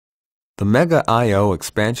The Mega I/O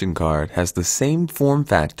expansion card has the same form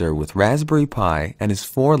factor with Raspberry Pi and is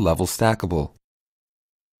 4-level stackable.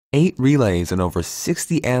 8 relays and over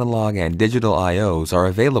 60 analog and digital I/Os are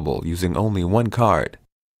available using only one card.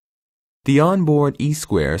 The onboard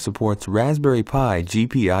E-Square supports Raspberry Pi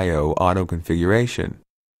GPIO auto configuration.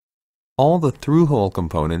 All the through-hole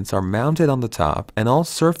components are mounted on the top and all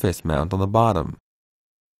surface mount on the bottom.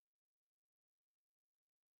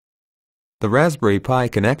 The Raspberry Pi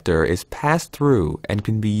connector is passed through and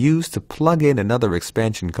can be used to plug in another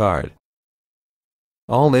expansion card.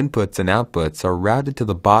 All inputs and outputs are routed to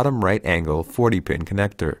the bottom right angle 40-pin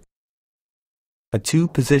connector. A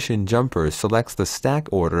 2-position jumper selects the stack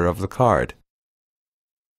order of the card.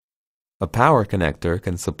 A power connector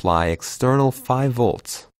can supply external 5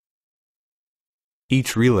 volts.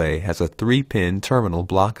 Each relay has a 3-pin terminal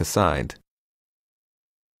block assigned.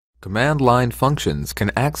 Command line functions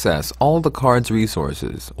can access all the card's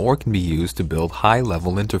resources or can be used to build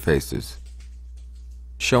high-level interfaces.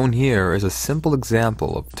 Shown here is a simple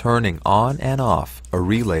example of turning on and off a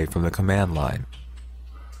relay from the command line.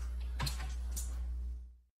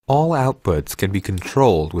 All outputs can be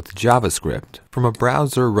controlled with JavaScript from a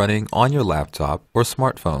browser running on your laptop or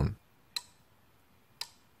smartphone.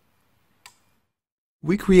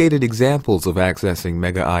 We created examples of accessing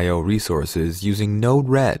Mega I/O resources using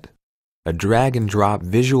Node-RED, a drag-and-drop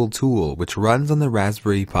visual tool which runs on the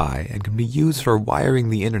Raspberry Pi and can be used for wiring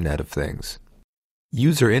the Internet of Things.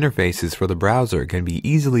 User interfaces for the browser can be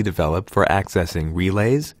easily developed for accessing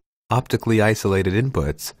relays, optically isolated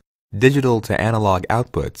inputs, digital to analog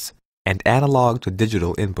outputs, and analog to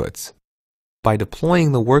digital inputs. By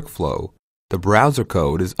deploying the workflow, the browser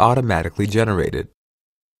code is automatically generated.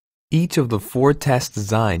 Each of the 4 tests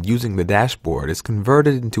designed using the dashboard is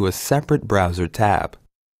converted into a separate browser tab.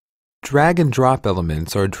 Drag and drop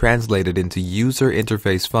elements are translated into user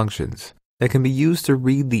interface functions that can be used to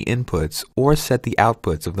read the inputs or set the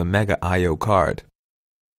outputs of the Mega I/O card.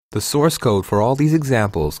 The source code for all these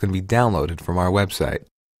examples can be downloaded from our website.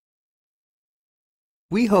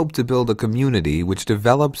 We hope to build a community which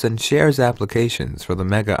develops and shares applications for the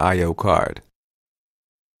Mega I/O card.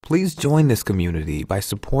 Please join this community by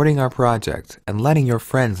supporting our project and letting your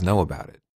friends know about it.